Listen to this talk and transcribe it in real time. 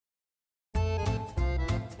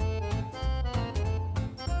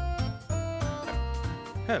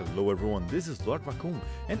Hello everyone, this is Lord Raccoon,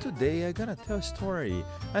 and today I'm gonna tell a story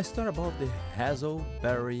about the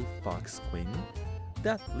razzleberry fox queen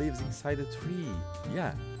that lives inside a tree.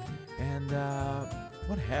 Yeah, and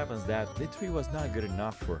what happens that the tree was not good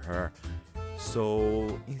enough for her,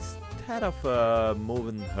 so instead of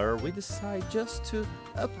moving her, we decide just to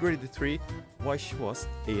upgrade the tree while she was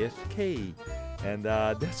AFK. And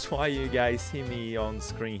that's why you guys see me on the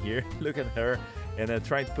screen here. Look at her, and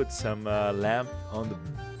trying to put some lamp on the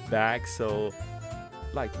back, so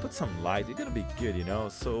like put some light. It's gonna be good, you know,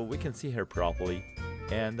 so we can see her properly.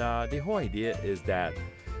 And the whole idea is that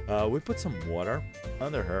we put some water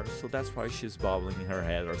under her, so that's why she's bobbling in her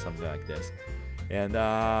head or something like this. And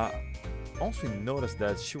also we noticed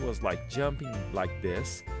that she was like jumping like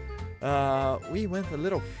this. We went a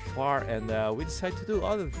little far, and we decided to do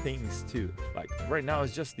other things too. Like right now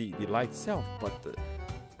it's just the light itself, but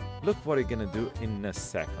look what we're gonna do in a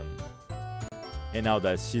second. And now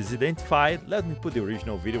that she's identified, let me put the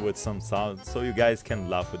original video with some sound so you guys can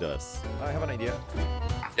laugh with us. I have an idea.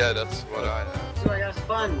 Yeah, that's what I have. So I got a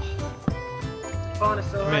sponge. Phone is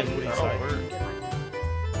so right.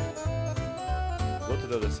 Go to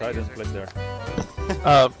the other side and place there.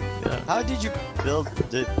 Yeah. How did you build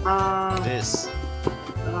this?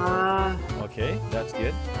 Okay, that's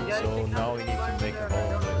good. So now we need to make a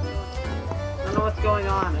hole. I don't know what's going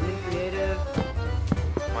on. I'm in creative.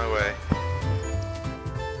 My way.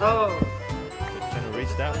 Oh. Can you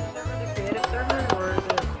reach that? Is the creative server or is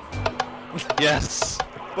it? Yes.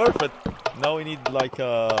 Perfect. Now we need like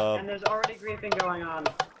And there's already griefing going on.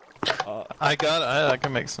 I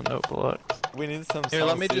can make some note blocks. we need some Here, sound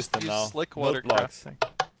let me just system use now. slick water Note blocks. crafting.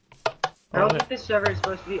 I don't think this server is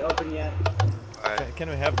supposed to be open yet. Can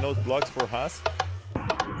we have note blocks for us?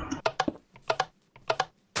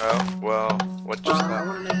 Oh, well, what just I happened?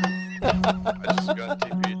 want to make I just got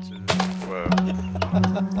TP to... Whoa.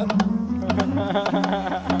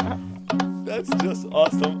 That's just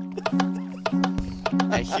awesome.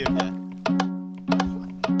 I hear that.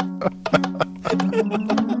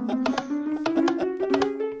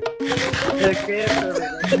 the creative server.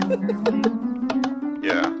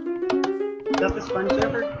 Yeah. Is that the sponge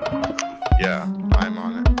server? Yeah, I'm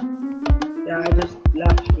on it. Yeah, I just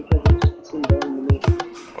left because it's been boring to me.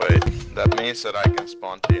 Wait, that means that I can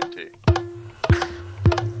spawn TNT.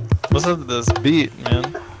 Listen to this beat,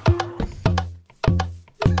 man.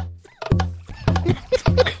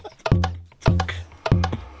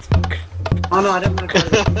 Oh no, I didn't want to go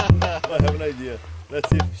to I have an idea. Let's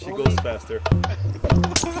see if she goes faster.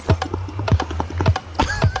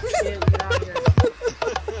 Get out of here.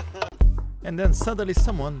 And then suddenly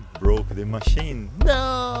someone broke the machine.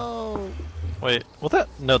 No! Wait, well that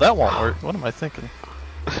won't work. What am I thinking?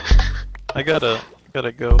 I gotta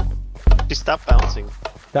go. You stop bouncing.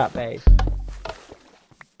 That base.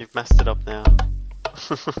 You've messed it up now.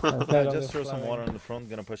 Just throw some water on the front,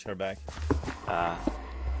 gonna push her back.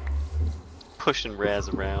 Pushing Raz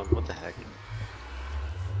around. What the heck?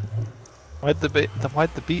 Why'd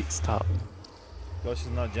the beat stop? Because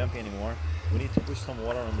she's not jumping anymore. We need to push some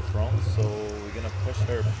water on the front, so we're gonna push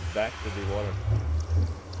her back to the water.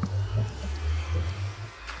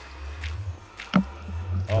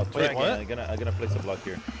 Oh, try Wait, again. what? I'm gonna place a block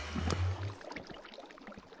here.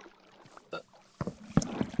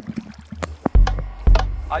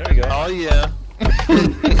 There you go. Oh yeah.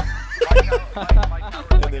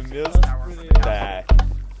 And the missed back.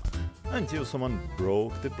 Until someone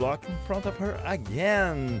broke the block in front of her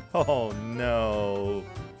again. Oh no.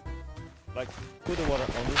 Like, put the water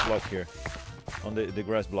on this block here. On the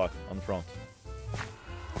grass block on the front.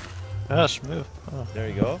 Gosh, move. Oh. There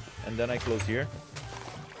you go. And then I close here.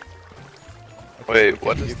 Wait,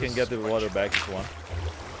 what You is can this get the water back if you want.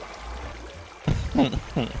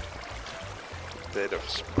 Bit of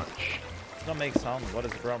sponge. It's not make sound. What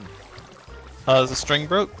is the problem? The string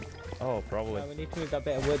broke. Oh, probably. We need to move that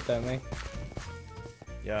bit of wood, don't we?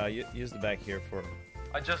 Yeah, use the back here for...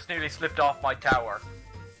 I just nearly slipped off my tower.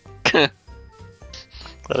 Let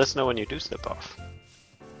us know when you do slip off.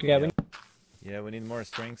 Yeah, Yeah, we need more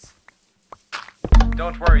strings.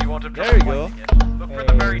 Don't worry, you won't have There you trouble go. finding it. Look for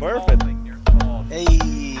the very small Perfect. thing near small.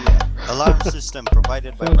 Hey, alarm system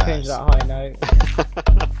provided by Someone change Raz. that high note.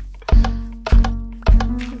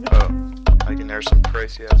 Oh, I can hear some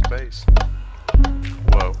crazy ass bass.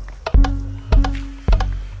 Whoa.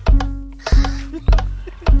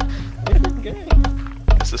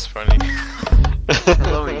 This is funny.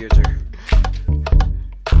 Hello, user.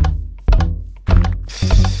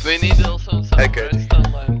 We need also some Okay.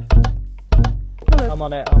 redstone lamp. I'm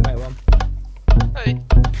on it, I'll make one. Hey.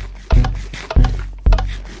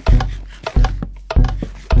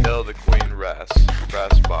 Kill the queen Raz.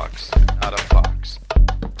 Razzlebox.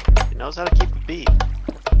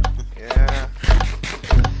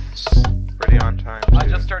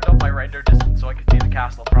 my render distance so I can see the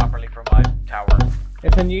castle properly from my tower.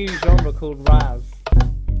 It's a new genre called Raz.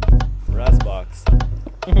 RazzlBox.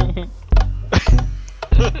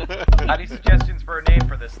 Any suggestions for a name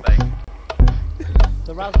for this thing?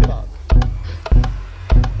 The RazzlBox.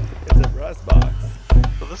 It's a RazzlBox.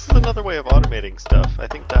 Well, this is another way of automating stuff. I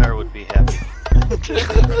think Dyer would be happy.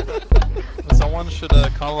 Someone should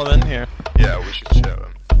call him in here. Yeah, we should show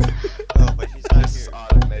him. Oh, but he's not This is here.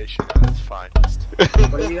 automation at its finest.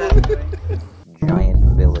 What are you guys doing?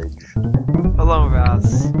 Giant village. Hello,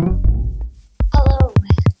 Raz. Hello,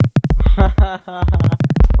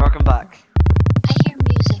 Welcome back. I hear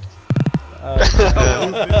music.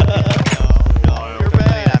 No, you're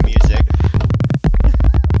bad at music.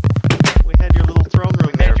 We had your little throne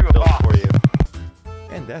room there made you a built box. for you.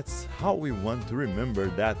 And that's how we want to remember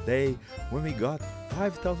that day when we got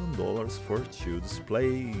 $5,000 for Child's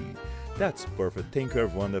Play. That's perfect. Thank you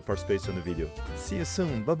everyone that participated in the video. See you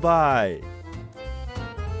soon. Bye bye.